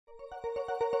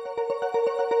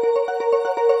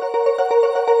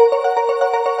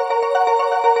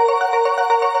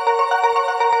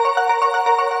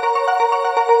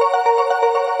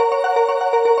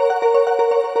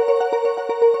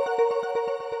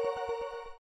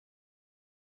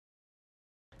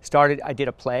I did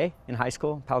a play in high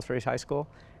school, Palos Verdes High School,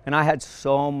 and I had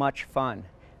so much fun.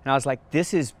 And I was like,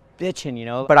 this is bitchin', you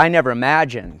know? But I never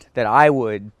imagined that I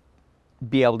would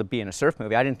be able to be in a surf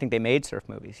movie. I didn't think they made surf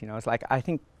movies, you know? It's like, I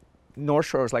think North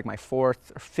Shore was like my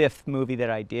 4th or 5th movie that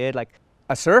I did. Like,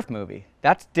 a surf movie,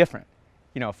 that's different,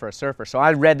 you know, for a surfer. So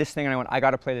I read this thing and I went, I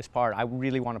gotta play this part. I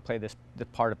really want to play the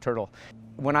part of Turtle.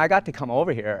 When I got to come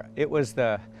over here,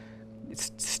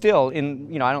 it's still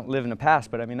in, you know, I don't live in the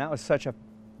past, but I mean, that was such a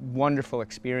wonderful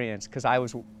experience because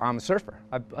I'm a surfer.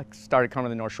 I started coming to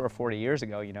the North Shore 40 years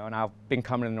ago, you know, and I've been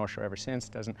coming to the North Shore ever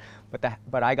since.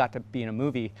 But I got to be in a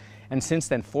movie, and since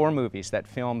then 4 movies that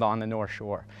filmed on the North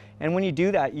Shore. And when you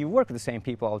do that, you work with the same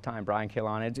people all the time. Brian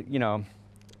Kilon, you know,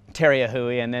 Terry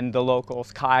Ahui, and then the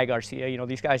locals, Kai Garcia, you know,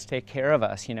 these guys take care of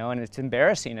us, you know, and it's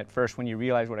embarrassing at first when you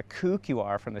realize what a kook you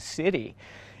are from the city,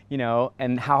 you know,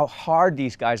 and how hard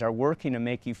these guys are working to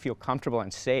make you feel comfortable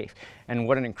and safe, and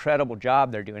what an incredible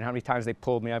job they're doing. How many times they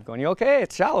pulled me up going, you okay,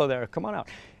 it's shallow there, come on out.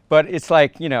 But it's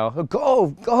like, you know,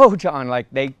 go John, like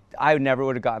I never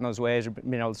would have gotten those waves or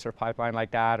been able to surf pipeline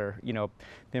like that, or, you know,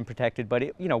 been protected.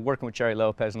 But, you know, working with Jerry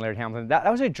Lopez and Larry Hamilton, that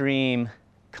was a dream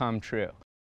come true.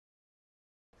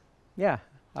 Yeah,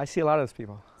 I see a lot of those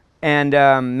people. And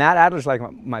Matt Adler's like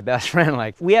my best friend.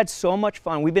 Like, we had so much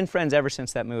fun. We've been friends ever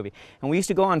since that movie. And we used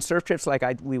to go on surf trips. Like,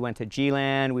 we went to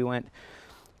G-Land, we went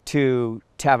to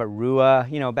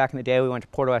Tavarua, you know, back in the day. We went to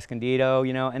Puerto Escondido,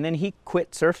 you know, and then he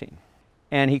quit surfing.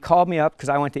 And he called me up because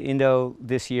I went to Indo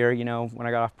this year, you know, when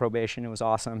I got off probation. It was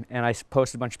awesome. And I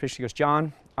posted a bunch of pictures. He goes,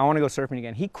 John, I want to go surfing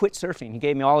again. He quit surfing. He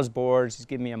gave me all his boards. He's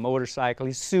given me a motorcycle.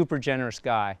 He's a super generous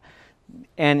guy.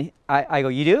 And I go,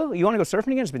 you do? You want to go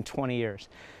surfing again? It's been 20 years.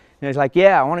 And he's like,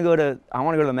 yeah, I want to go to the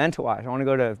Mentawais. I want to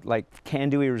go to like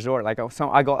Kandui Resort. Like, so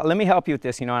I go, let me help you with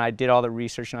this, you know. And I did all the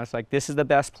research, and I was like, this is the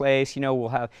best place, you know. We'll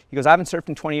have. He goes, I haven't surfed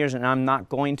in 20 years, and I'm not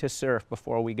going to surf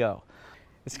before we go.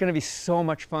 It's going to be so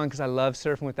much fun because I love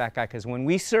surfing with that guy. Because when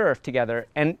we surfed together,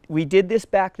 and we did this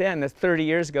back then, that's 30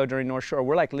 years ago during North Shore,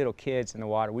 we're like little kids in the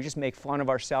water. We just make fun of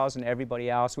ourselves and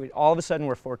everybody else. All of a sudden,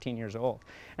 we're 14 years old.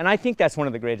 And I think that's one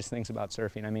of the greatest things about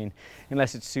surfing. I mean,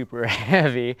 unless it's super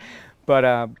heavy. But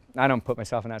I don't put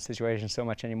myself in that situation so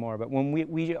much anymore. But when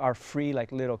we are free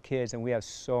like little kids, and we have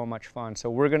so much fun. So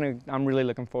I'm really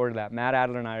looking forward to that. Matt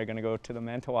Adler and I are gonna go to the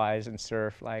Mentawais and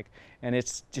surf, like, and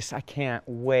it's just, I can't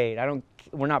wait.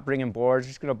 We're not bringing boards, we're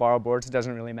just gonna borrow boards, it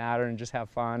doesn't really matter, and just have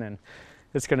fun, and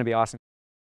it's gonna be awesome.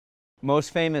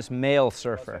 Most famous male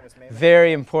surfer,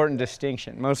 very important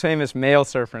distinction. Most famous male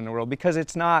surfer in the world, because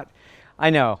it's not, I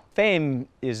know, fame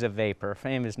is a vapor.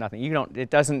 Fame is nothing.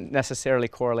 It doesn't necessarily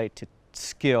correlate to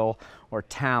skill or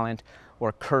talent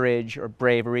or courage or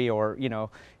bravery or, you know,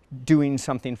 doing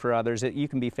something for others. You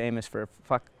can be famous for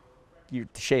the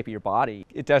shape of your body.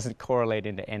 It doesn't correlate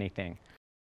into anything.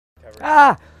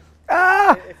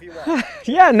 If you want.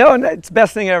 Yeah, no, it's the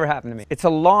best thing that ever happened to me. It's a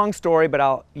long story,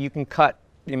 but you can cut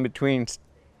in between.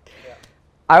 Yeah.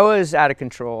 I was out of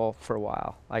control for a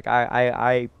while. Like,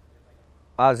 I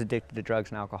was addicted to drugs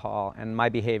and alcohol, and my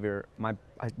behavior, I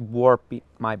warped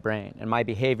my brain, and my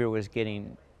behavior was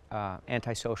getting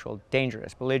antisocial,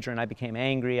 dangerous, belligerent. I became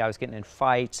angry. I was getting in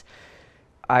fights.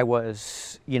 I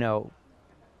was, you know,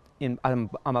 I'm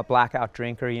a blackout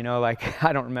drinker, you know, like,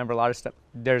 I don't remember a lot of stuff.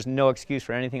 There's no excuse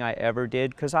for anything I ever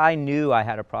did, because I knew I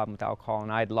had a problem with alcohol,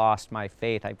 and I'd lost my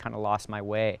faith. I'd kind of lost my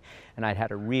way, and I'd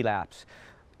had a relapse.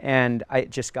 And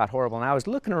it just got horrible. And I was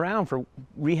looking around for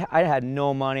rehab. I had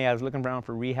no money. I was looking around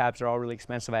for rehabs. They're all really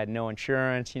expensive. I had no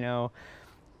insurance, you know.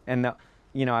 And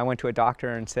you know, I went to a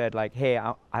doctor and said, like, hey,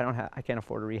 I can't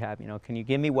afford a rehab. You know, can you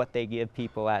give me what they give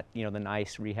people at, you know, the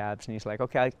nice rehabs? And he's like,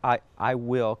 okay, I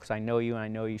will, because I know you, and I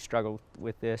know you struggle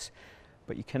with this,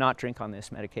 but you cannot drink on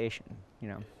this medication. You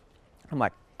know, I'm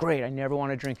like, great. I never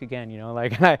want to drink again. You know,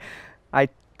 like, I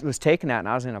was taking that, and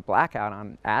I was in a blackout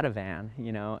on Ativan,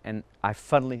 you know, and I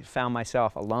suddenly found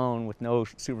myself alone with no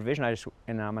supervision.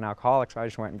 And I'm an alcoholic, so I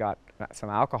just went and got some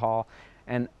alcohol,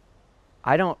 and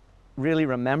I don't really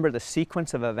remember the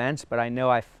sequence of events, but I know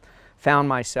I found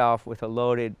myself with a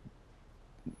loaded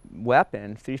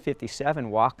weapon, .357,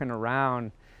 walking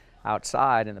around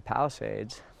outside in the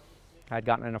Palisades. I'd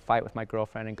gotten in a fight with my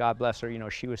girlfriend, and God bless her, you know,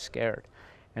 she was scared,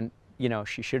 and, you know,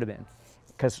 she should have been,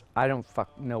 because I don't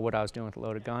know what I was doing with a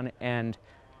loaded gun. And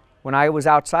when I was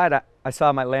outside, I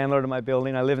saw my landlord in my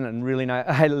building. I live in a really nice,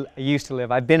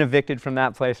 I've been evicted from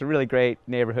that place, a really great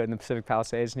neighborhood in the Pacific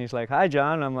Palisades, and he's like, hi,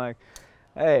 John. And I'm like,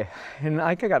 hey. And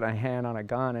I got a hand on a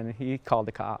gun, and he called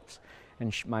the cops.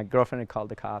 And my girlfriend had called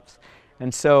the cops.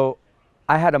 And so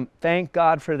thank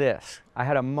God for this. I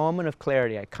had a moment of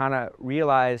clarity. I kind of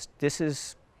realized, this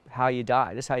is how you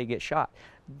die. This is how you get shot.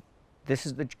 this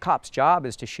is the cop's job,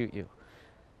 is to shoot you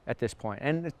at this point.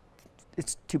 And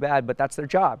it's too bad, but that's their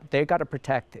job. They got to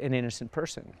protect an innocent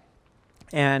person.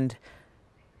 And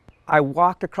I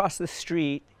walked across the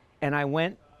street and I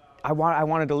wanted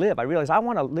to live. I realized I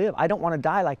want to live. I don't want to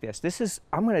die like this.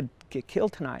 I'm going to get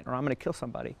killed tonight, or I'm going to kill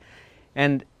somebody.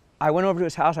 And I went over to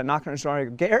his house. I knocked on his door. I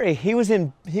go, Gary, he was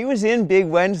in Big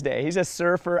Wednesday. He's a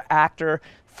surfer, actor,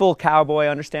 full cowboy,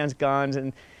 understands guns,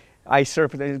 and I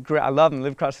surf with him. I love him.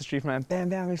 Live across the street from him. Bam,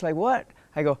 bam. He's like, what?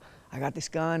 I go, I got this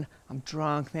gun. I'm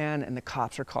drunk, man, and the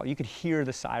cops are calling. You could hear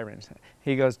the sirens.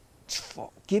 He goes,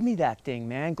 give me that thing,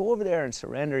 man. Go over there and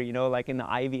surrender, you know, like in the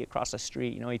ivy across the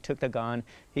street. You know, he took the gun.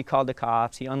 He called the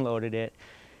cops. He unloaded it.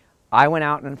 I went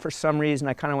out, and for some reason,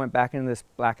 I kind of went back into this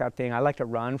blackout thing. I like to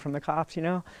run from the cops, you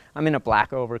know. I'm in a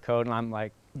black overcoat, and I'm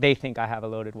like, they think I have a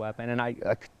loaded weapon. And I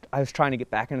was trying to get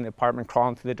back into the apartment,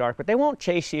 crawling through the dark. But they won't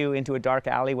chase you into a dark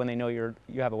alley when they know you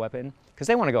have a weapon, because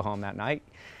they want to go home that night.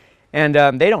 And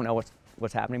they don't know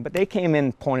what's happening. But they came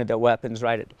in, pointed their weapons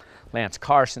right at Lance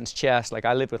Carson's chest. Like,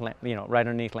 I lived with, you know, right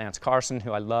underneath Lance Carson,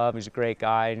 who I love. He's a great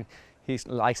guy. And he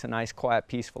likes a nice, quiet,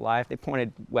 peaceful life. They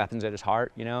pointed weapons at his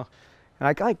heart, you know.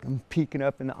 And I'm peeking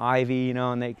up in the ivy, you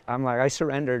know, and I'm like, I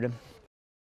surrendered.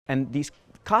 And these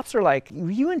cops are like, were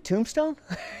you in Tombstone?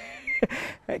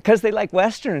 Because they like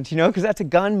Westerns, you know, because that's a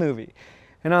gun movie.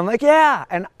 And I'm like, yeah.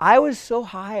 And I was so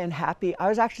high and happy. I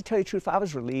was actually, to tell you the truth, I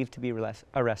was relieved to be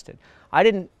arrested.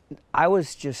 I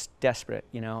was just desperate,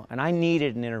 you know, and I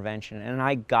needed an intervention, and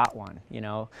I got one, you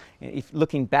know.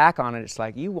 Looking back on it, it's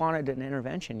like, you wanted an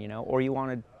intervention, you know, or you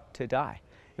wanted to die.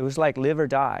 It was like live or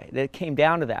die. It came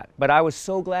down to that. But I was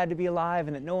so glad to be alive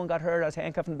and that no one got hurt. I was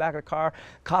handcuffed in the back of the car.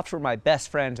 Cops were my best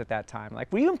friends at that time.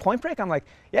 Like, were you in Point Break? I'm like,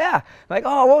 yeah. Like,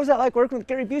 oh, what was that like working with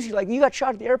Gary Busey? Like, you got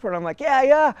shot at the airport. I'm like, yeah,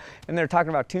 yeah. And they're talking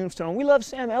about Tombstone. We love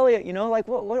Sam Elliott, you know, like,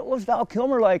 what was Val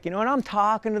Kilmer like, you know? And I'm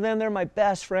talking to them. They're my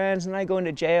best friends. And I go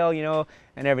into jail, you know,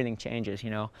 and everything changes, you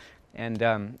know. And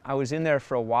I was in there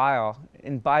for a while.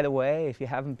 And by the way, if you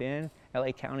haven't been,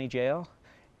 LA County Jail,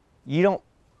 you don't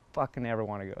fucking ever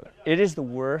want to go there. It is the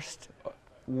worst,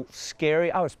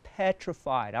 scary. I was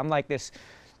petrified. I'm like this,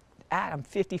 I'm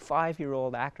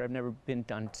 55-year-old actor. I've never been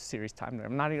done serious time there.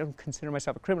 I'm not even consider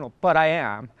myself a criminal, but I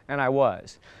am, and I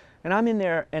was. And I'm in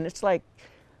there, and it's like,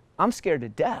 I'm scared to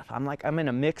death. I'm like, I'm in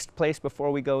a mixed place before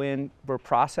we go in. We're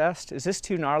processed. Is this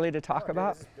too gnarly to talk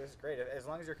about? This is great, as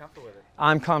long as you're comfortable with it.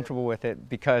 I'm comfortable with it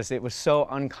because it was so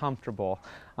uncomfortable.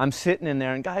 I'm sitting in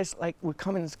there, and guys, like, we're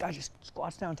coming, this guy just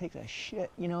squats down and takes a shit,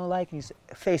 you know, like, his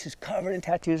face is covered in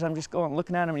tattoos. I'm just going,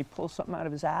 looking at him, and he pulls something out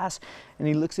of his ass, and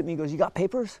he looks at me and goes, you got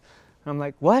papers? And I'm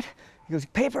like, what? He goes,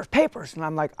 papers, papers. And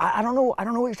I'm like, I don't know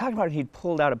what you're talking about. And he'd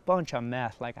pulled out a bunch of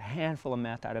meth, like a handful of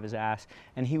meth out of his ass.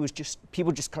 And he was just,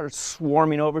 people just started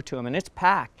swarming over to him, and it's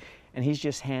packed. And he's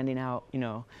just handing out, you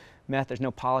know, meth. There's no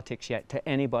politics yet to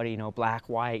anybody, you know, black,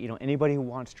 white, you know, anybody who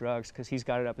wants drugs, because he's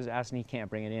got it up his ass and he can't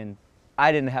bring it in.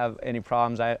 I didn't have any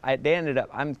problems. They ended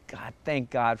up, God,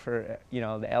 thank God for, you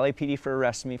know, the LAPD for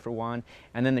arresting me for one,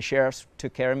 and then the sheriffs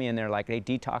took care of me, and they're like, they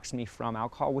detoxed me from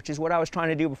alcohol, which is what I was trying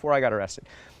to do before I got arrested.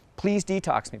 Please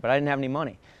detox me, but I didn't have any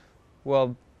money.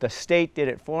 Well, the state did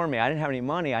it for me. I didn't have any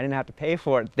money. I didn't have to pay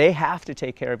for it. They have to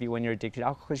take care of you when you're addicted to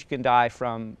alcohol, because you can die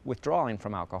from withdrawing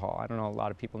from alcohol. I don't know, a lot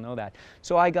of people know that.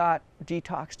 So I got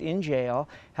detoxed in jail,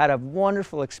 had a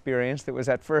wonderful experience that was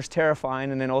at first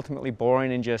terrifying and then ultimately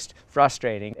boring and just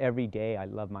frustrating. Every day I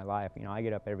love my life. You know, I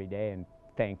get up every day and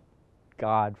thank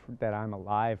God that I'm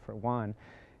alive, for one,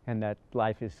 and that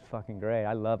life is fucking great.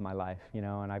 I love my life, you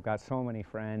know, and I've got so many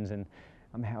friends, and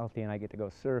I'm healthy, and I get to go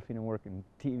surfing and work in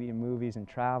TV and movies and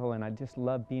travel, and I just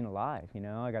love being alive, you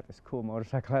know. I got this cool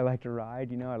motorcycle I like to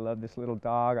ride, you know. I love this little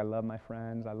dog. I love my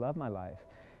friends. I love my life,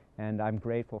 and I'm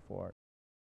grateful for it.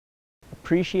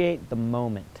 Appreciate the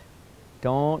moment.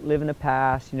 Don't live in the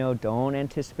past, you know. Don't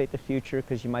anticipate the future,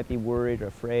 because you might be worried or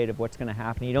afraid of what's going to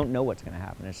happen. You don't know what's going to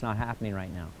happen. It's not happening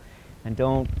right now. And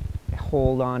don't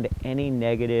hold on to any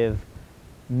negative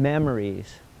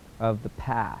memories of the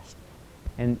past.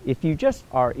 And if you just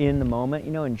are in the moment,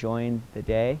 you know, enjoying the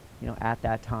day, you know, at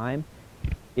that time,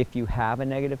 if you have a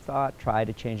negative thought, try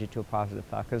to change it to a positive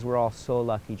thought, because we're all so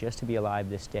lucky just to be alive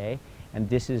this day. And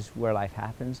this is where life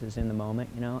happens, is in the moment,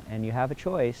 you know, and you have a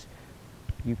choice.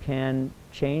 You can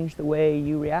change the way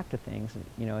you react to things.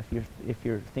 You know, if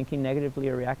you're thinking negatively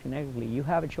or reacting negatively, you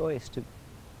have a choice to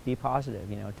be positive,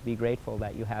 you know, to be grateful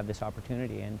that you have this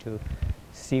opportunity and to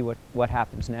see what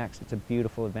happens next. It's a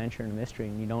beautiful adventure and a mystery,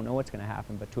 and you don't know what's going to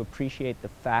happen, but to appreciate the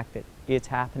fact that it's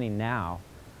happening now,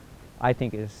 I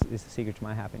think is the secret to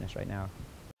my happiness right now.